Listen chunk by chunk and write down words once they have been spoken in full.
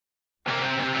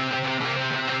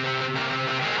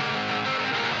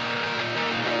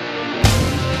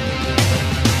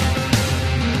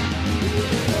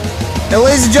And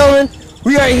ladies and gentlemen,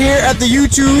 we are here at the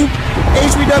YouTube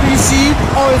HBWC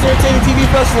Always Entertaining TV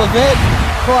Festival event,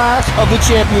 Clash of the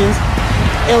Champions.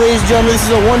 And ladies and gentlemen, this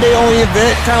is a one-day only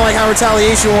event, kind of like how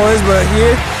Retaliation was, but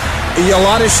here, a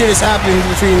lot of shit has happened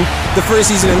between the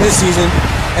first season and this season.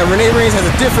 And Renee Reigns has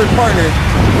a different partner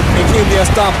and came the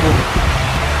Unstoppable.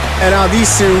 And now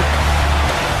these two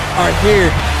are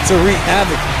here to wreak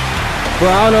havoc.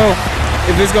 But I don't know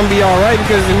if it's gonna be alright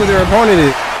because of who their opponent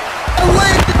is. And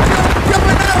ladies and gentlemen,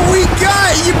 coming out, we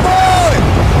got you, boy!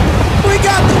 We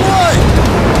got the one,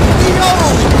 the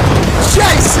only,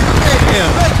 Jason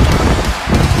Mayhem.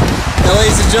 And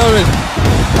ladies and gentlemen,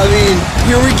 I mean,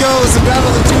 here we go. It's the battle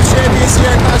of the two champions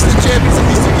here, Clash of the Champions, and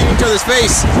these two get in each other's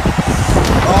face.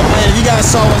 Oh man, if you guys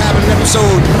saw what happened in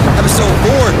episode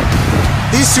 4,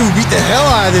 these two beat the hell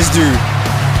out of this dude.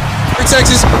 For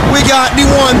Texas, we got the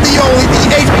one, the only, the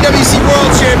HBWC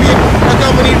World Champion,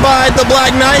 accompanied by the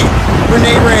Black Knight,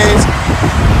 Renee Reigns.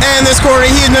 And this corner,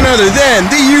 he is none other than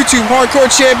the YouTube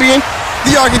Hardcore Champion,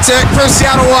 the Architect from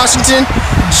Seattle, Washington,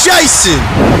 Jason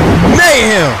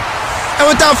Mayhem. And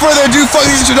without further ado, fuck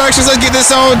these introductions, let's get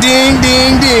this on. Ding,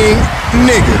 ding, ding,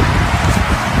 nigga.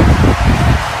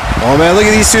 Oh man, look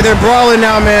at these two, they're brawling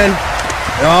now, man.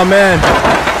 Oh man.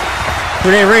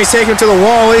 Renee Reigns taking him to the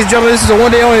wall. Ladies and gentlemen, this is a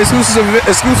one-day only exclusive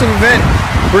event.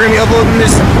 We're gonna be uploading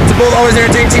this to both Always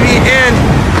Entertaining TV and,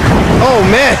 oh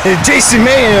man, Jason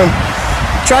Mayhem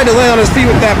tried to land on his feet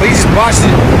with that, but he just botched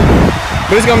it.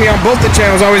 But it's gonna be on both the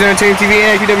channels, Always Entertaining TV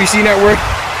and HBWC Network.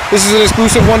 This is an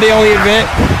exclusive one-day only event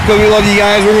because we love you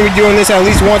guys. We're gonna be doing this at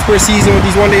least once per season with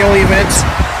these one-day only events.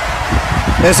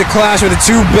 And it's a clash with the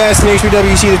two best in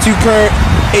HBWC, the two current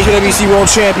HBWC World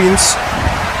Champions.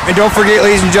 And don't forget,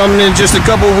 ladies and gentlemen, in just a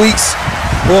couple of weeks,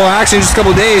 well, actually in just a couple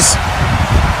of days,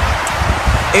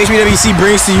 HBWC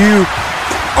brings to you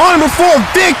On Before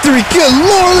Victory. Good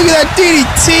Lord, look at that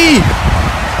DDT.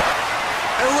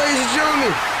 And ladies and gentlemen,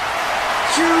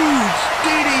 huge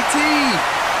DDT.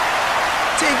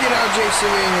 Take it out,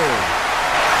 Jason Mayhem.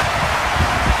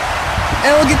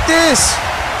 And look at this.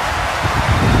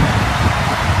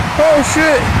 Oh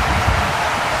shit.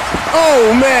 Oh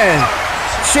man.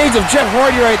 Shades of Jeff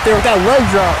Hardy right there with that leg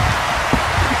drop.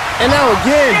 And now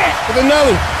again with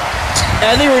another. And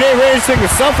I think Renee Reigns took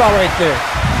himself out right there.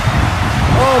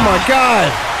 Oh my god.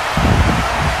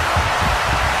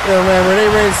 Yo man,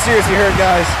 Renee Reigns seriously hurt,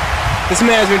 guys. This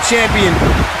man has been champion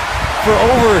for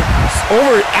over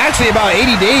actually about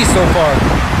 80 days so far.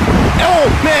 Oh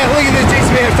man, look at this.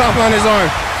 Jason Mayhem stomping on his arm.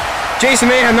 Jason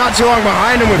Mayhem not too long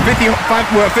behind him with 50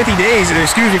 days,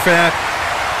 excuse me for that.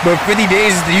 But 50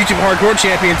 days is the YouTube Hardcore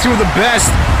Champion. Two of the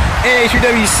best in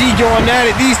HBWC going at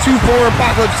it. These two former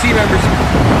Apocalypse team members.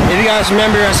 If you guys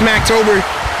remember, at Smacktober,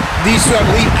 these two, I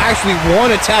believe, actually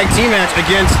won a tag team match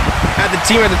against, at the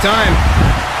team at the time,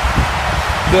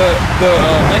 the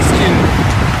Mexican.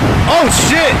 Oh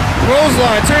shit!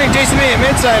 Roseline turning Jason Mayhem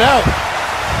inside out.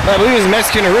 I believe it was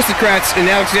Mexican Aristocrats and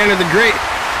Alexander the Great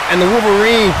and the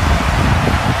Wolverine.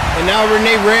 And now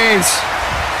Renee Reigns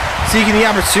seeking the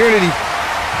opportunity.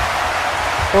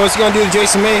 What's he gonna do to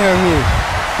Jason Mayhem here?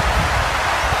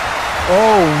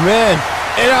 Oh man!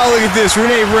 And now look at this,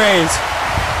 Renee Reigns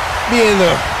being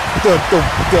the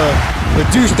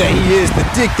douche that he is, the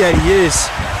dick that he is,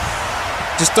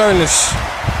 just starting to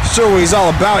show what he's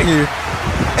all about here.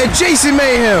 And Jason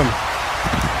Mayhem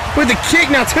with the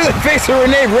kick now to the face of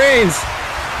Renee Reigns.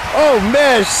 Oh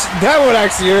man, that one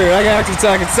actually hurt. I can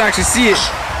actually see it.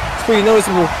 It's pretty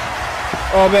noticeable.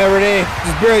 Oh man, Renee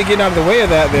just barely getting out of the way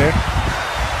of that there.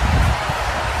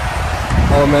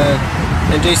 Oh man,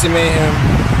 and Jason Mayhem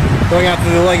going after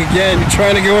the leg again,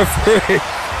 trying to go in for it,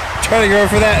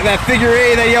 that figure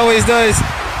eight that he always does,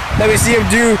 that we see him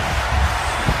do.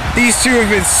 These two have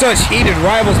been such heated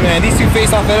rivals, man. These two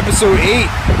faced off at episode 8,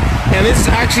 and this is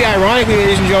actually, ironically,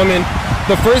 ladies and gentlemen,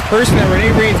 the first person that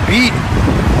Renee Reigns beat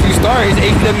to start his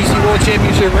HBWC World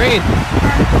Championship reign.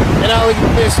 And now look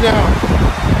at this now,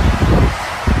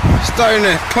 starting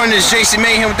to punish Jason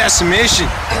Mayhem with that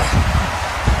submission.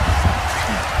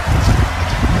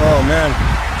 Oh man.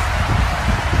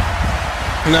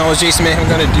 Now what's Jason Mayhem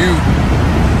gonna do?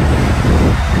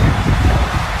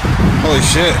 Holy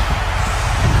shit.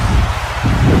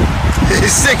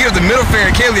 He's sticking up the middle finger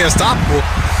and Kaylee Unstoppable.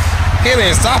 Kaylee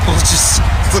Unstoppable just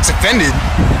looks offended.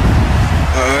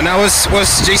 Now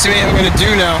what's Jason Mayhem gonna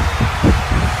do now?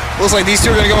 Looks like these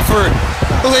two are gonna go for,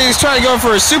 looks like he's trying to go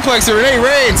for a suplex to Renee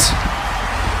Reigns.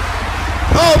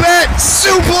 Oh man,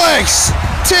 suplex!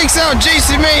 Takes out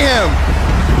Jason Mayhem.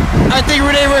 I think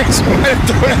Renee Reigns might have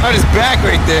thrown out his back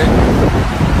right there.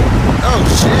 Oh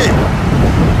shit.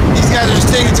 These guys are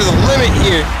just taking it to the limit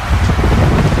here.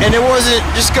 And it wasn't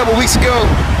just a couple weeks ago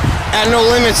at No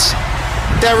Limits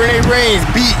that Renee Reigns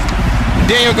beat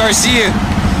Daniel Garcia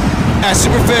at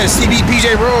Superfest. He beat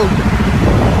PJ Road.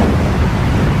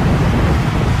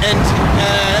 And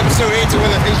episode 8 to win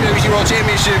the HBWC World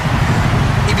Championship,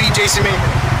 he beat Jason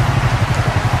Mayhem.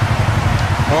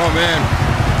 Oh man.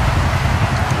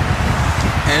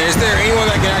 And is there anyone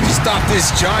that can actually stop this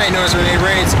giant known as Renee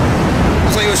Reigns?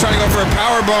 Looks like he was trying to go for a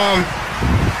power bomb.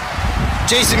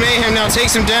 Jason Mayhem now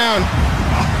takes him down.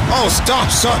 Oh, stop,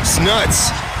 sucks,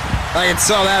 nuts. I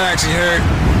saw that actually hurt.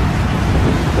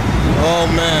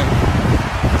 Oh man.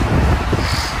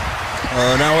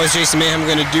 Oh, now what's Jason Mayhem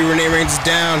gonna do? Renee Reigns is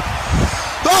down.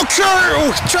 Oh, curve!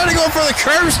 Oh, trying to go for the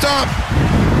curb stomp.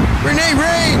 Renee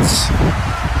Reigns.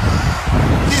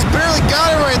 He's barely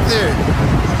got it right there.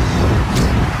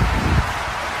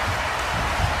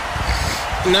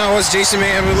 Now what's Jason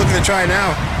Mayhem looking to try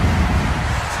now?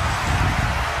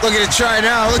 Looking to try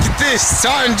now. Look at this.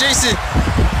 Taunting Jason.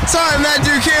 Taunting that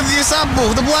dude came to the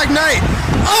unstoppable, the Black Knight.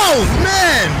 Oh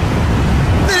man!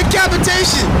 The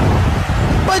decapitation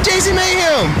by Jason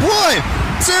Mayhem. 1,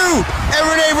 2, and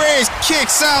Renee Reigns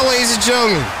kicks out, ladies and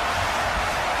gentlemen.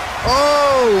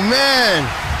 Oh man!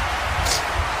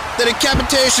 The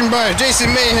decapitation by Jason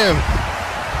Mayhem.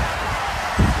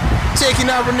 Taking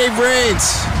out Renee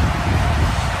Reigns.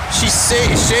 She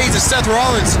shades of Seth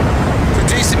Rollins for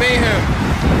Jason Mayhem.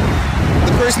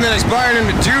 The person that inspired him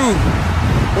to do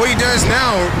what he does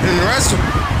now in wrestling.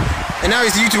 And now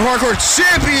he's the YouTube Hardcore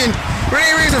Champion.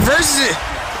 Renee Reigns reverses it.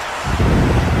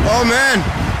 Oh man.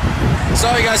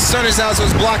 Sorry guys, the sun is out, so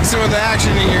it's blocking some of the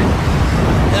action in here.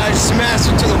 And I just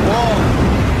smashed it to the wall.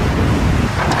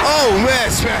 Oh man,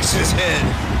 smashed his head.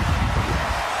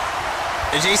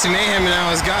 And Jason Mayhem now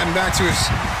has gotten back to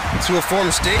a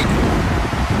former state.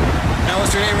 Now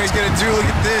what's Renee Reigns gonna do? Look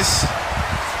at this.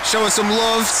 Showing some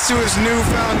love to his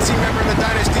newfound team member in the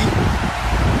Dynasty.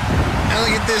 And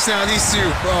look at this now, these two.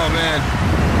 Oh man.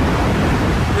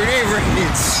 Renee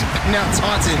Reigns now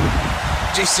taunting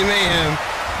Jason Mayhem.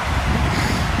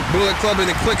 Bullet Club and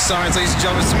the click signs, ladies and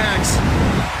gentlemen, smacks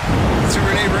to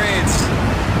Renee Reigns.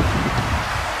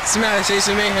 Smacks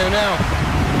Jason Mayhem now.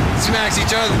 Smacks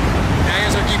each other. Now I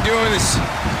guess I'll keep doing this.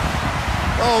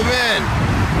 Oh man.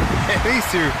 These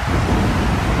two.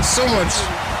 So much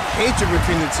hatred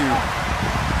between the two.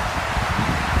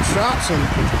 Drops him.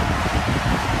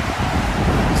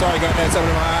 Sorry, got that something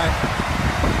in my eye.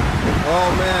 Oh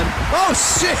man. Oh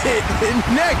shit!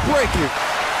 Neck breaker.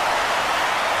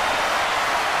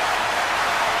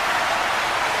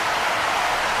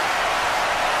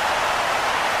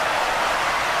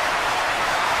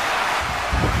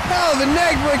 Oh, the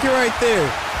neck breaker right there.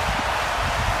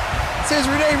 It says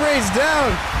Renee Reigns down.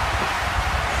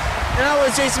 And now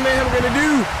what's Jason Mayhem gonna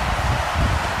do?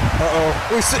 Uh-oh.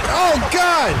 Oh,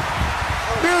 God!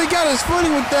 Barely got his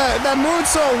footing with that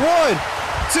moonsault. 1,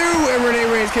 2, and Renee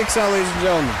Reigns kicks out, ladies and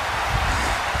gentlemen.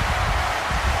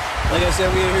 Like I said,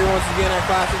 we are here once again at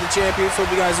Clash of the Champions. Hope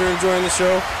you guys are enjoying the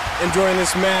show, enjoying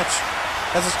this match.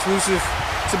 That's exclusive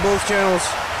to both channels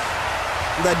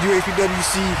that do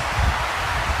HBWC.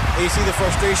 And you see the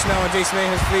frustration now on Jason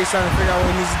Mayhem's face, trying to figure out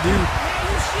what he needs to do.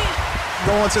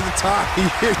 Going to the top. You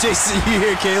hear Jason, you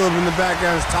hear Caleb in the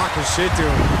background is talking shit to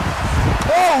him.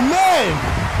 Oh man!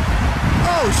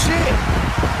 Oh shit!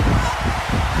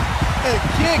 And a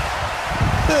kick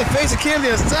to the face of Cam the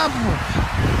Unstoppable.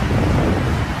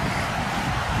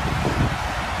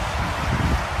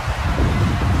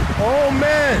 Oh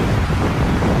man!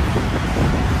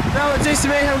 Now what Jason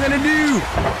Mayhem gonna do?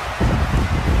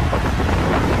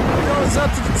 Goes up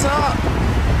to the top.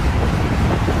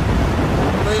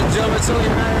 Ladies and gentlemen, it's only a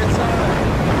matter of time.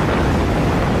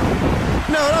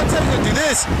 No, don't tell me to do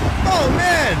this. Oh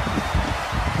man!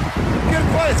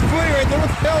 Couldn't find his footing right there.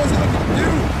 What the hell is he looking to do?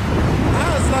 I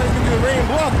was thought he was gonna do a rain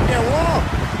block. He can't walk.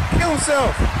 Kill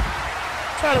himself.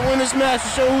 Trying to win this match to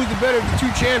show who's the better of the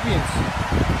two champions.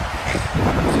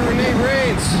 Is it Renee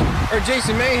Reigns or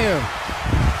Jason Mayhem?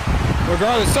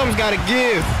 Regardless, something's gotta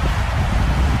give.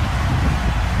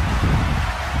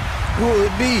 Who will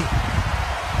it be?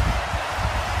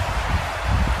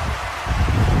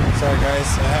 Sorry guys,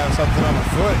 I have something on my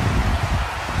foot.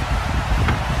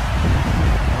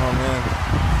 Oh man.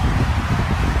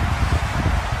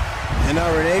 And now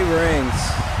Renee Reigns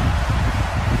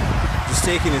just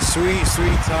taking his sweet,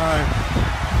 sweet time.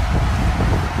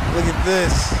 Look at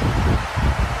this.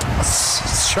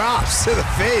 Chops to the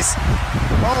face.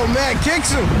 Oh man, kicks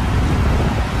him.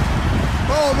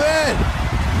 Oh man.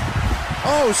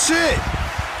 Oh shit.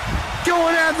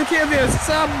 Going after Cam the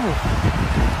Unstoppable.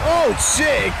 Oh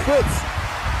shit, it cooks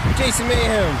Jason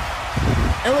Mayhem.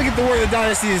 And look at the work the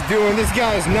Dynasty is doing. This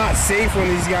guy is not safe when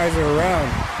these guys are around.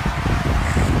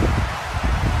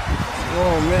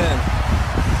 Oh, man.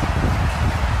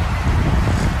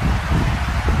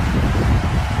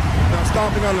 Now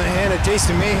stomping on the hand of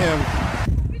Jason Mayhem.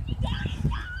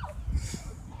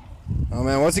 Oh,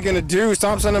 man, what's he going to do?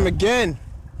 Stomps on him again.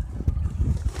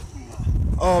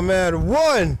 Oh, man.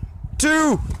 1,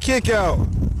 2, kick out.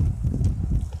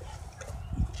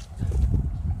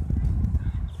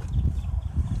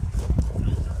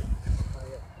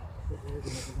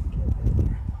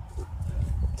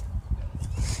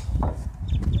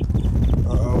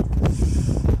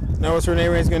 Now what's Renee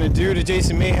Rain's going to do to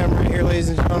Jason Mayhem right here, ladies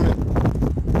and gentlemen?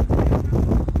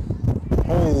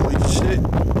 Holy shit.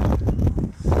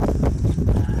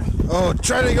 Oh,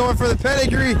 trying to go in for the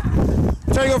pedigree.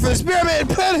 Trying to go for the spearman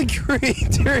pedigree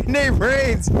to Renee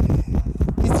Reigns.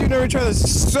 These two never try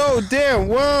this so damn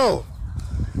well.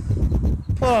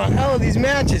 Oh, hell of these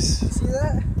matches. You see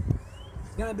that?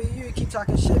 It's going to be you. You keep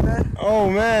talking shit, man. Oh,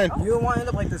 man. You don't want to end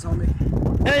up like this, homie.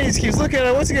 Hey, he just keeps looking at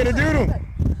it. What's he going to do to him?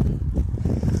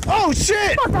 Oh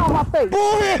shit! Fuck out my face!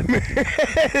 Bullhead!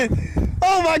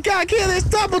 Oh my god, can't this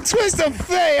double twist of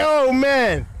fate? Oh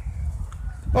man!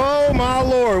 Oh my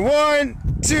lord.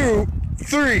 1, 2,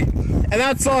 3. And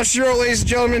that's all she wrote, ladies and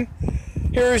gentlemen.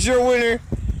 Here is your winner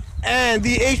and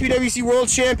the HBWC World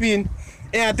Champion.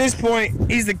 And at this point,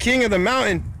 he's the king of the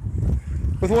mountain.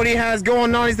 With what he has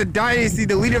going on, he's the Dynasty,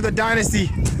 the leader of the Dynasty.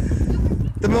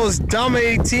 The most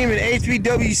dominating team in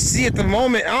HBWC at the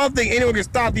moment. I don't think anyone can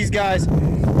stop these guys.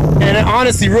 And it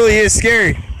honestly really is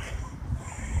scary.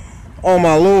 Oh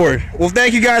my lord. Well,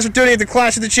 thank you guys for tuning in to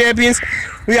Clash of the Champions.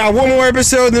 We got one more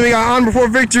episode, then we got On Before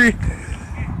Victory.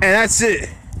 And that's it.